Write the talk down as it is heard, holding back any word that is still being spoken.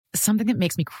Something that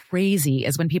makes me crazy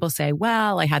is when people say,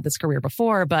 well, I had this career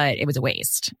before, but it was a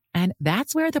waste. And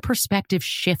that's where the perspective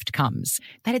shift comes,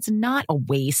 that it's not a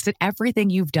waste, that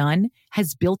everything you've done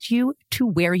has built you to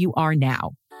where you are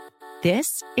now.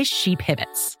 This is She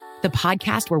Pivots, the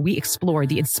podcast where we explore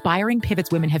the inspiring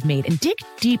pivots women have made and dig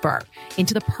deeper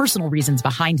into the personal reasons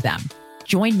behind them.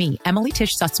 Join me, Emily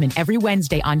Tish Sussman, every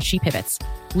Wednesday on She Pivots.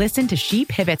 Listen to She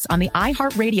Pivots on the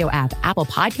iHeartRadio app, Apple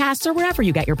Podcasts, or wherever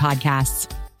you get your podcasts.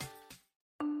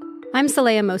 I'm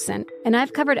Saleha Mohsin, and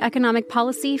I've covered economic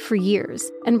policy for years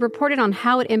and reported on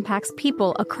how it impacts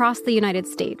people across the United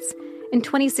States. In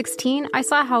 2016, I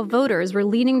saw how voters were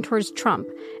leaning towards Trump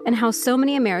and how so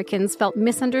many Americans felt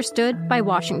misunderstood by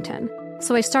Washington.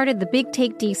 So I started The Big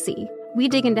Take DC. We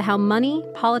dig into how money,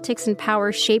 politics, and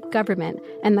power shape government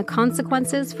and the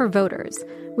consequences for voters.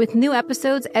 With new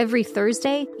episodes every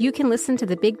Thursday, you can listen to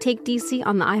The Big Take DC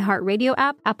on the iHeartRadio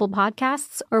app, Apple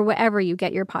Podcasts, or wherever you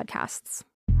get your podcasts.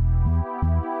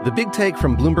 The Big Take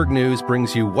from Bloomberg News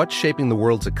brings you what's shaping the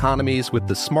world's economies with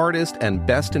the smartest and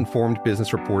best-informed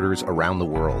business reporters around the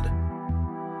world.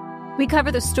 We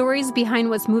cover the stories behind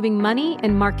what's moving money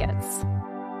and markets,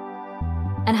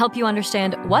 and help you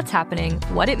understand what's happening,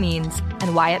 what it means,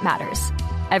 and why it matters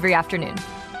every afternoon.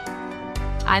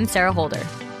 I'm Sarah Holder.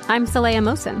 I'm Saleha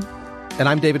Mohsin. And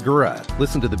I'm David Gura.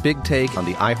 Listen to The Big Take on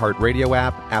the iHeartRadio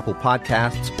app, Apple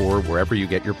Podcasts, or wherever you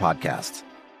get your podcasts.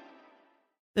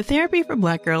 The Therapy for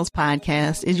Black Girls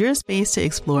podcast is your space to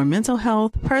explore mental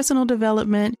health, personal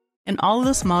development, and all of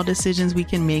the small decisions we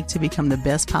can make to become the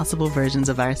best possible versions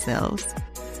of ourselves.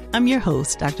 I'm your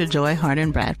host, Dr. Joy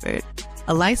Harden Bradford,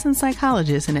 a licensed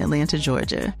psychologist in Atlanta,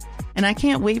 Georgia, and I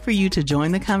can't wait for you to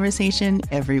join the conversation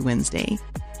every Wednesday.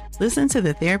 Listen to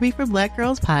the Therapy for Black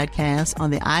Girls podcast on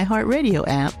the iHeartRadio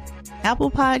app, Apple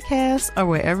Podcasts, or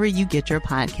wherever you get your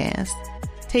podcasts.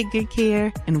 Take good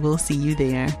care, and we'll see you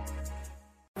there.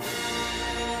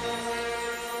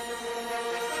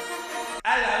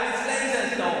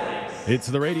 It's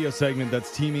the radio segment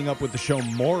that's teaming up with the show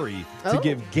Maury to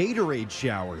give Gatorade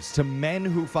showers to men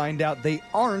who find out they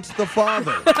aren't the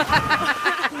father.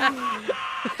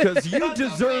 Because you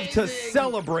deserve to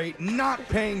celebrate not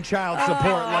paying child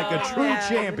support like a true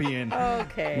champion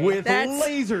with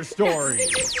laser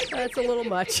stories. That's a little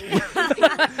much.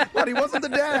 But he wasn't the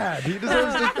dad. He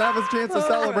deserves to have his chance to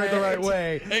celebrate the right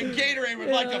way. And Gatorade would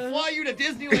like to fly you to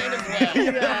Disneyland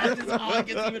as well. It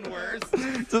gets even worse.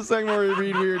 It's a segment where we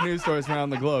read weird news stories from around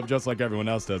the globe, just like everyone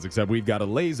else does, except we've got a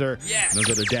laser. Yes. Those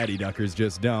other daddy duckers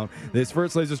just don't. This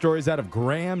first laser story is out of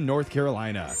Graham, North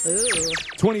Carolina.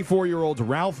 24-year-old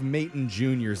Ralph Mayton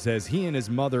Jr. says he and his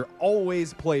mother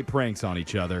always play pranks on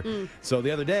each other. So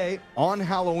the other day, on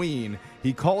Halloween,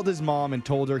 he called his mom and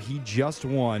told her he just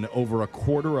won over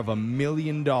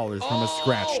 $250,000 from a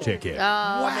scratch ticket.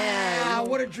 Wow, man.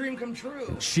 What a dream come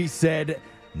true. She said,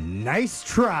 "Nice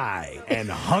try," and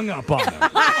hung up on him.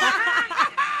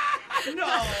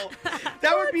 No.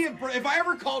 That would be if I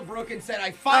ever called Brooke and said, I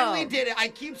finally did it. I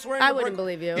keep swearing to I wouldn't Brooke,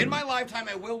 believe you. In my lifetime,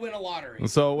 I will win a lottery.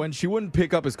 So when she wouldn't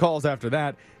pick up his calls after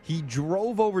that, he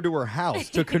drove over to her house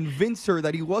to convince her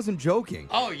that he wasn't joking.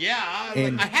 Oh, yeah.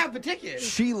 And I have the ticket.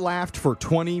 She laughed for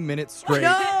 20 minutes straight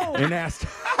and asked,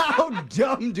 "How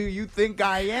dumb do you think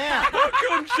I am?" How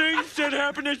come things that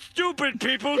happen to stupid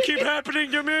people keep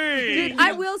happening to me? Dude,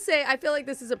 I will say, I feel like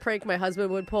this is a prank my husband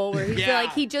would pull where he's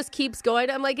like, he just keeps going.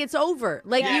 I'm like, it's over.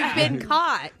 Like, you've been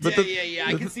caught. But Yeah.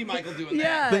 I can see Michael doing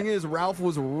that. The thing is, Ralph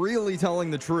was really telling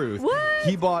the truth. What?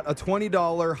 He bought a $20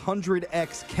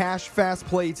 100X cash fast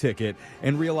play ticket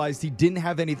and realized he didn't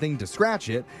have anything to scratch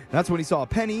it. That's when he saw a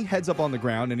penny heads up on the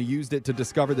ground, and he used it to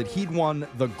discover that he'd won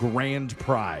the grand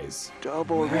prize.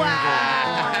 Double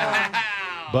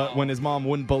But when his mom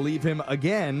wouldn't believe him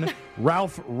again,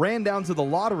 Ralph ran down to the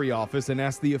lottery office and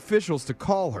asked the officials to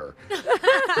call her.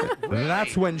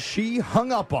 That's when she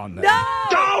hung up on them.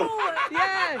 No!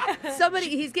 Yeah.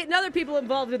 He's getting other people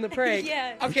involved in the prank.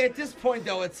 Okay, at this point,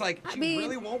 though, it's like, she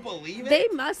really won't believe it? They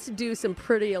must do some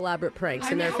pretty elaborate pranks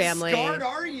in their family. How scarred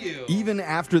are you? Even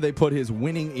after they put his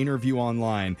winning interview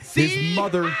online, his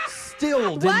mother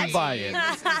still didn't buy it.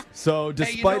 So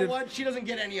despite what? She doesn't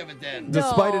get any of it then.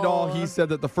 Despite it all, he said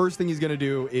that the first thing he's going to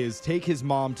do is take his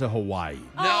mom to Hawaii.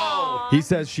 No. He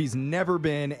says she's never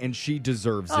been and she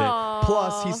deserves it.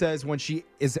 Plus, he says when she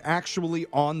is actually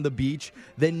on the beach,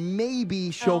 then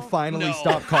maybe she'll finally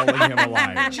stop calling him a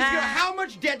liar. She's gonna, how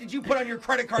much debt did you put on your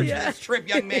credit card for this trip,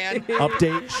 young man?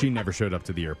 Update, she never showed up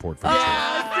to the airport for the trip.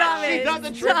 Stop She it. thought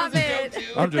the trip was a joke,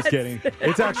 too. I'm just kidding.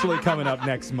 It's actually coming up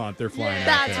next month. They're flying out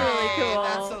That's there. really cool.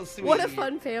 That's so sweet. What a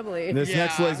fun family. This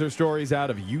next laser story is out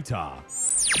of Utah.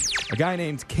 A guy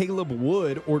named Caleb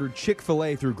Wood ordered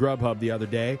Chick-fil-A through Grubhub the other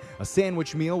day, a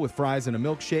sandwich meal with fries and a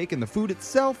milkshake, and the food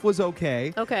itself was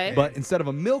okay. Okay. But instead of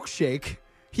a milkshake,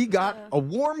 he got a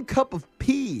warm cup of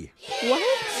pee. What?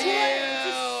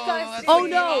 That's Oh, like the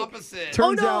no. opposite.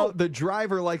 Turns no. out the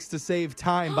driver likes to save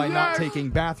time by not taking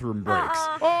bathroom breaks.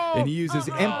 And he uses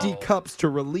empty cups to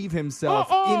relieve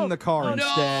himself in the car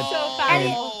instead.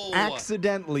 And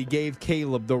accidentally gave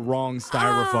Caleb the wrong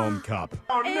styrofoam cup.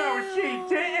 Oh, no, she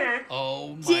didn't.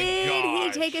 Oh my Did he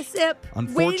gosh. take a sip?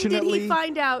 Unfortunately, when did he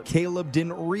find out? Caleb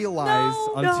didn't realize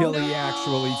until he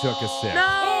actually took a sip.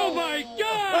 Oh, my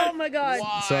God. Oh my God.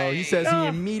 Why? So he says he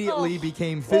immediately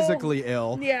became physically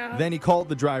ill. Yeah. Then he called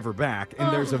the driver back,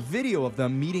 and there's a video of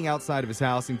them meeting outside of his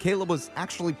house, and Caleb was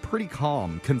actually pretty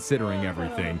calm considering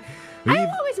everything. I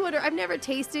always wonder, I've never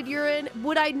tasted urine.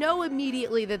 Would I know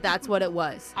immediately that that's what it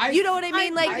was? You know what I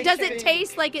mean? Like, does it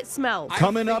taste like it smells?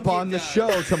 Coming up on the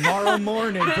show tomorrow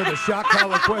morning for the shock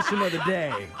collar question of the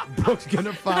day. Brooke's going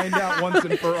to find out once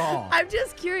and for all. I'm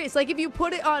just curious. Like, if you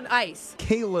put it on ice.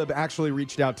 Caleb actually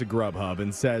reached out to Grubhub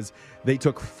and says they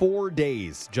took 4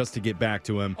 days just to get back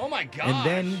to him. Oh my gosh. And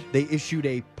then they issued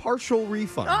a partial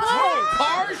refund. Oh,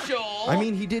 partial. I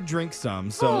mean, he did drink some,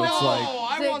 so it's No, like, I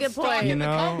That's a want good stock point. in you the know,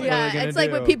 company. what are Yeah, we gonna it's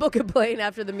like when do? people complain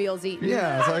after the meal's eaten.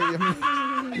 Yeah, it's like,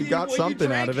 I mean, you got Well, something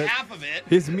you out of drank it. half of it.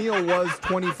 His meal was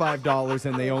 $25,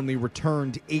 and they only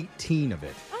returned 18 of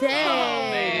it.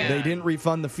 Dang. They didn't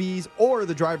refund the fees or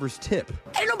the driver's tip.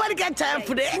 Ain't nobody got time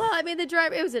for that. Well, I mean, the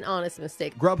driver, it was an honest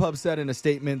mistake. Grubhub said in a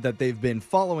statement that they've been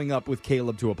following up with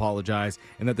Caleb to apologize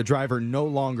and that the driver no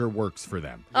longer works for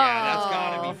them. Yeah, that's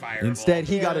gotta be fireable. Instead,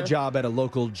 he got a job at a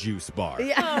local juice bar.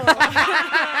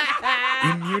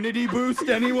 Immunity boost,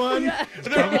 anyone?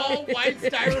 They're all white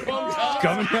styrofoam cups.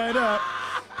 Coming right up.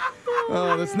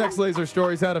 Oh, this next laser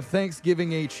story is out of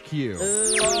Thanksgiving HQ. Good.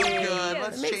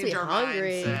 Let's it makes change me our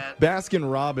hungry. mindset.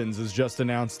 Baskin Robbins has just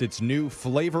announced its new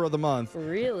flavor of the month.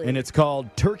 Really? And it's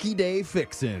called Turkey Day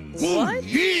Fixins. What?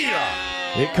 Yeah.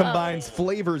 It combines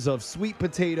flavors of sweet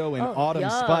potato and autumn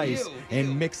yum. spice Ew, and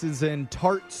ew. mixes in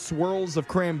tart swirls of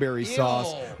cranberry Ew.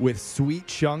 sauce with sweet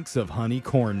chunks of honey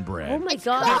cornbread. Oh my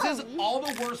God. This is all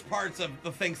the worst parts of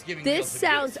the Thanksgiving meal This to me.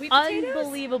 sounds Sweet potatoes?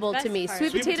 unbelievable to Best me. part.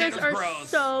 Sweet Sweet potatoes potatoes are gross.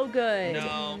 so good.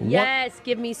 No. Yes,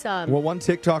 give me some. Well, one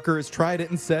TikToker has tried it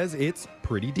and says it's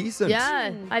pretty decent.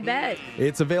 Yeah, I bet.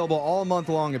 It's available all month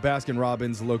long at Baskin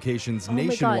Robbins locations my God.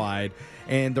 nationwide.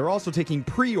 And they're also taking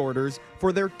pre-orders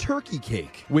for their turkey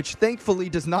cake, which thankfully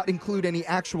does not include any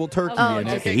actual turkey Oh, in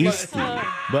it. okay, good.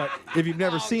 But if you've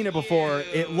never seen it before,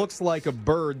 it looks like a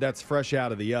bird that's fresh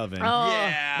out of the oven. Oh.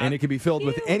 Yeah. And it can be filled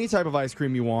with any type of ice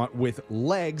cream you want with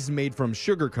legs made from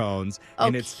sugar cones. Oh,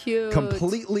 and it's cute.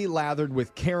 completely lathered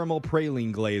with caramel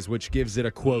praline glaze, which gives it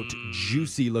a, quote,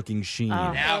 juicy looking sheen.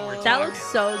 Now we're That talking. looks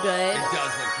so good. It does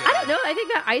look good. I don't know. I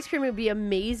think that ice cream would be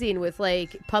amazing with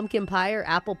like pumpkin pie or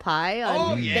apple pie on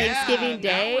Oh, yeah. Thanksgiving Now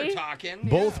Day. we're talking.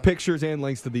 Both pictures and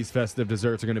links to these festive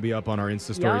desserts are going to be up on our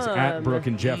Insta stories at Yum. Brooke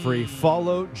and Jeffrey.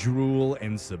 Follow, drool,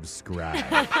 and subscribe.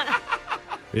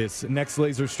 This next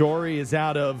laser story is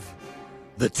out of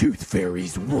the Tooth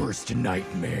Fairy's worst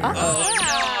nightmare.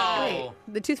 Oh,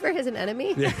 The Tooth Fairy has an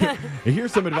enemy?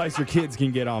 Here's some advice your kids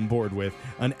can get on board with.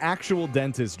 An actual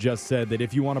dentist just said that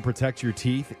if you want to protect your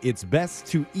teeth, it's best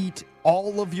to eat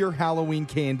all of your Halloween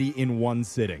candy in one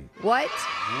sitting. What?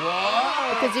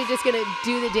 Whoa. Because you're just going to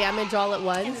do the damage all at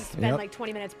once? Spend Yep. like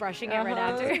 20 minutes brushing it right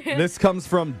after. This comes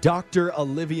from Dr.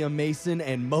 Olivia Mason,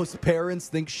 and most parents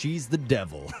think she's the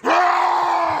devil.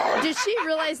 Does she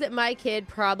realize that my kid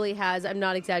probably has, I'm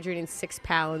not exaggerating, 6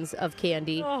 pounds of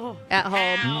candy Oh. at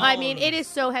home? I mean, it is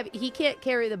so heavy. He can't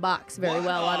carry the box very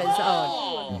well on his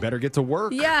own. You better get to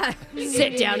work. Yeah.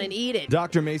 Sit down and eat it.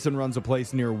 Dr. Mason runs a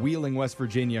place near Wheeling, West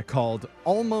Virginia called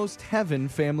Almost Heaven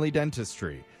Family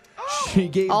Dentistry. She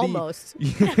gave Almost.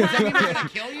 Is that even gonna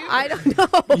kill you? I don't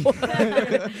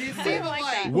know. You see the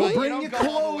light, We'll but bring don't you go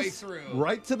all the way close through.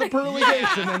 right to the pearly gates,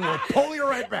 and then we'll pull you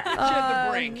right back. To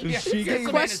the brink. Yeah, She get gave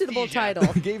some Questionable anesthesia.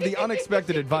 title. Gave the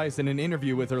unexpected advice in an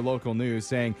interview with her local news,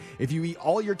 saying, if you eat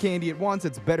all your candy at once,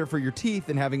 it's better for your teeth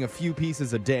than having a few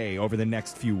pieces a day over the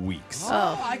next few weeks.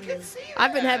 Oh, I can see that.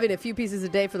 I've been having a few pieces a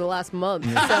day for the last month.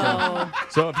 So,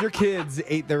 So if your kids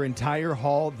ate their entire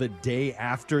haul the day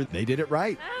after, they did it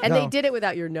right. and No. they did it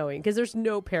without your knowing, because there's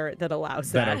no parent that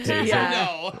allows that. That okays it.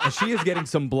 yeah. No. She is getting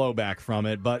some blowback from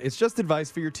it, but it's just advice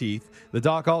for your teeth. The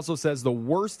doc also says the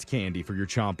worst candy for your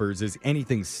chompers is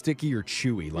anything sticky or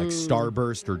chewy, like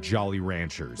Starburst or Jolly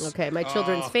Ranchers. Okay, my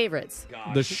children's favorites.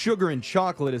 The sugar and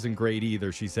chocolate isn't great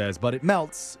either, she says, but it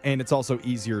melts, and it's also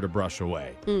easier to brush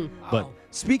away. But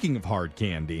speaking of hard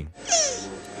candy,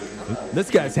 This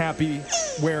guy's happy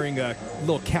wearing a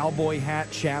little cowboy hat,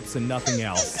 chaps, and nothing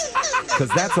else. Because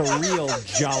that's a real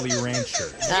Jolly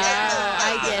Rancher.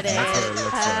 I get it. That's what it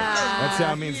looks like. That's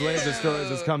how it means Laser Stories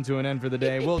has come to an end for the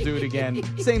day. We'll do it again,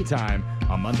 same time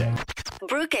on Monday.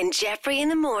 Brooke and Jeffrey in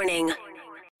the morning.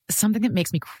 Something that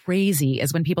makes me crazy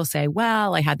is when people say,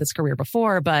 well, I had this career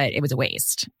before, but it was a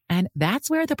waste. And that's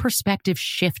where the perspective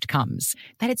shift comes,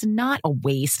 that it's not a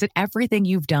waste, that everything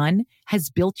you've done has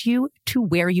built you to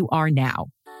where you are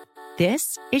now.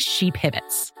 This is She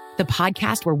Pivots, the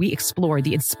podcast where we explore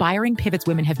the inspiring pivots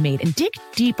women have made and dig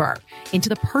deeper into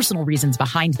the personal reasons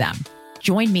behind them.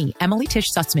 Join me, Emily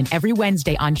Tish Sussman, every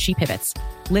Wednesday on She Pivots.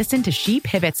 Listen to She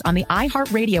Pivots on the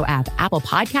iHeartRadio app, Apple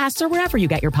Podcasts, or wherever you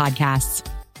get your podcasts.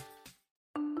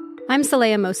 I'm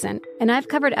Saleha Mohsin, and I've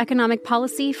covered economic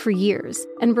policy for years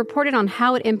and reported on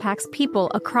how it impacts people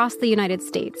across the United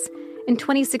States. In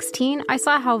 2016, I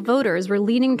saw how voters were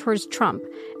leaning towards Trump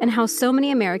and how so many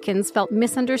Americans felt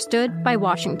misunderstood by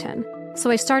Washington.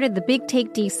 So I started The Big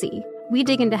Take DC. We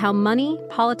dig into how money,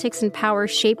 politics, and power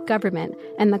shape government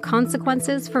and the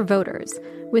consequences for voters.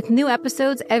 With new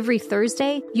episodes every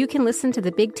Thursday, you can listen to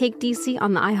The Big Take DC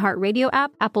on the iHeartRadio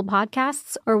app, Apple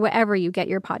Podcasts, or wherever you get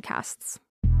your podcasts.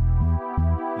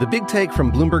 The Big Take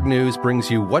from Bloomberg News brings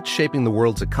you what's shaping the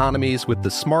world's economies with the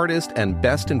smartest and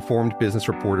best-informed business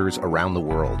reporters around the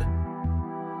world.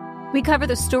 We cover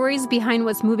the stories behind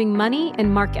what's moving money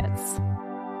and markets.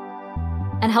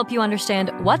 And help you understand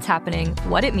what's happening,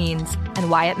 what it means, and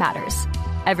why it matters.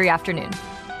 Every afternoon.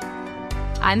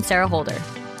 I'm Sarah Holder.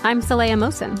 I'm Saleha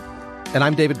Mohsin. And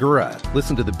I'm David Gura.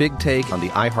 Listen to The Big Take on the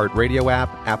iHeartRadio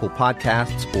app, Apple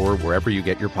Podcasts, or wherever you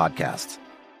get your podcasts.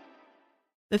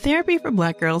 The Therapy for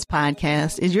Black Girls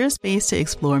podcast is your space to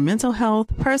explore mental health,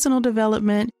 personal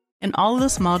development, and all of the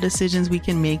small decisions we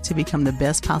can make to become the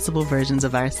best possible versions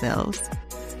of ourselves.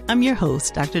 I'm your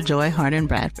host, Dr. Joy Harden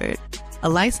Bradford, a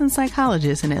licensed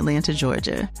psychologist in Atlanta,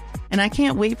 Georgia, and I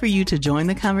can't wait for you to join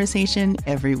the conversation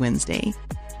every Wednesday.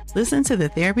 Listen to the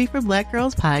Therapy for Black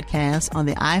Girls podcast on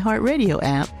the iHeartRadio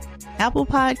app, Apple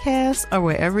Podcasts, or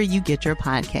wherever you get your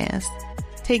podcasts.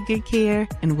 Take good care,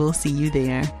 and we'll see you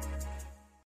there.